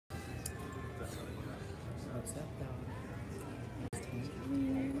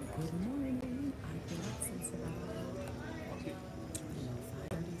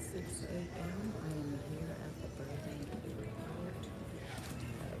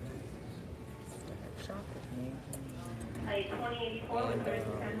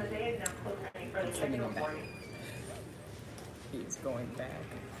I'm sending him back. He's going back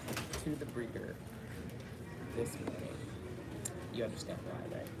to the breeder this morning. You understand why,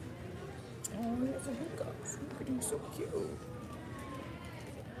 right? Oh, there's a hiccups. Look at him, so cute.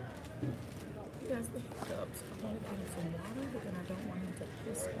 He has the hiccups. I want to get him some water, but then I don't want him to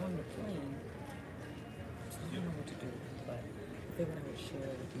piss on the plane. So I don't know what to do, but I figured I would share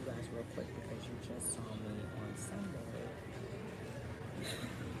it with you guys real quick because you just saw me on Sunday.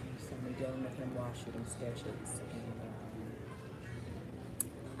 You saw me dealing with him while shooting sketches, and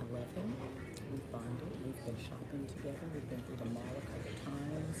I love him. We've bonded. We've been shopping together. We've been through the mall a couple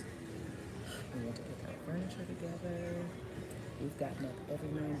times. We went to pick out furniture together. We've gotten up every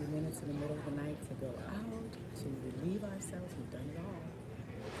 90 minutes in the middle of the night to go out, to relieve ourselves. We've done it all.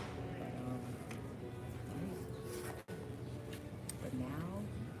 But now,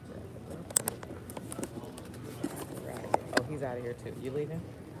 right. Oh, he's out of here too. You leaving?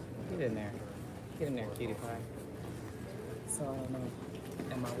 Get in there. Get in there, cutie pie. So I don't know.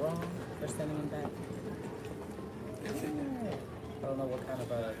 Am I wrong for sending him back? I don't know what kind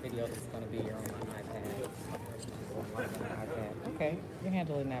of a video this is going to be. You're on my iPad. Okay, you're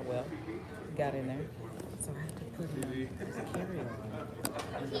handling that well. Got in there. So I have to put him as a carry-on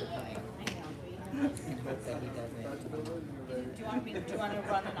under the plane and hope that he doesn't Do you want to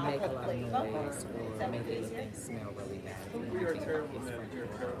run and I'll make a put lot of plate? noise or make it smell really bad. You're terrible, man. You're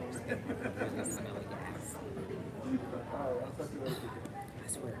terrible. Really smelly gas. I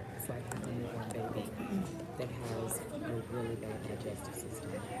swear, it's like having a newborn baby that has a really bad digestive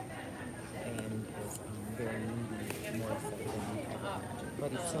system and is very needy, more so than you ever imagined. But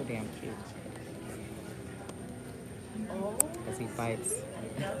he's so damn cute. Because he bites.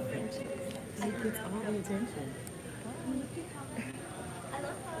 He gets all the attention.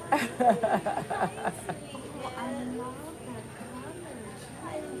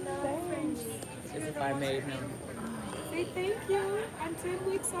 As if I made him. Say thank you. I'm 10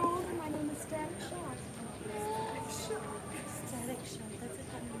 weeks old and my name is Static Shock. Static Shock. That's a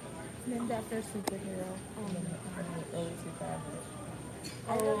fun name. Named after a superhero. Early 2000s.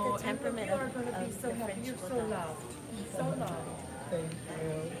 I love the temperament you are going to be of so the happy. French You're so bulldogs. loved. So loved. Thank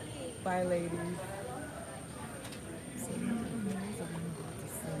you. Bye, ladies.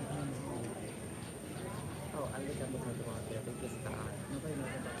 Oh, I think I'm looking at the wrong there. I think this is the eye. Nobody knows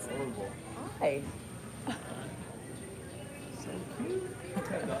what that's horrible. Hi. So cute.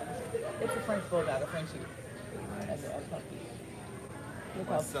 It's a French bulldog, a Frenchie. That's a puppy. Look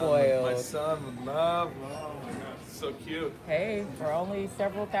how spoiled. My son would love. Oh my God, so cute. Hey, for only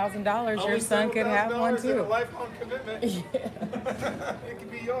several $1,000s, your Only son could have one $7,000 and a too. lifelong commitment. Yeah. It could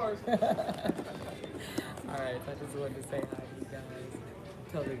be yours. All right, so I just wanted to say hi to you guys.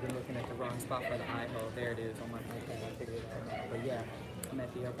 Totally been looking at the wrong spot for the eye hole. There it is on my iPad. I figured it out. But yeah, I'm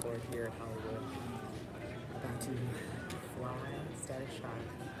at the airport here in Hollywood. About to fly Static Shock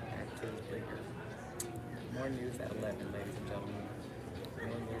back to the breeder. More news at 11, ladies and gentlemen. More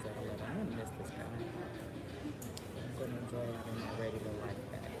news at 11. I'm gonna miss this guy. I'm gonna enjoy having my regular life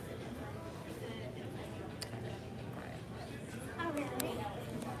back.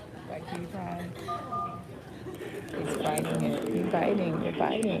 Bye, cutie pie. He's biting it. He's biting. You're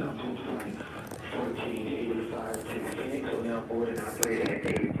biting. 1485 to Phoenix, so now boarding operating at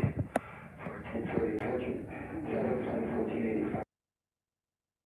 8.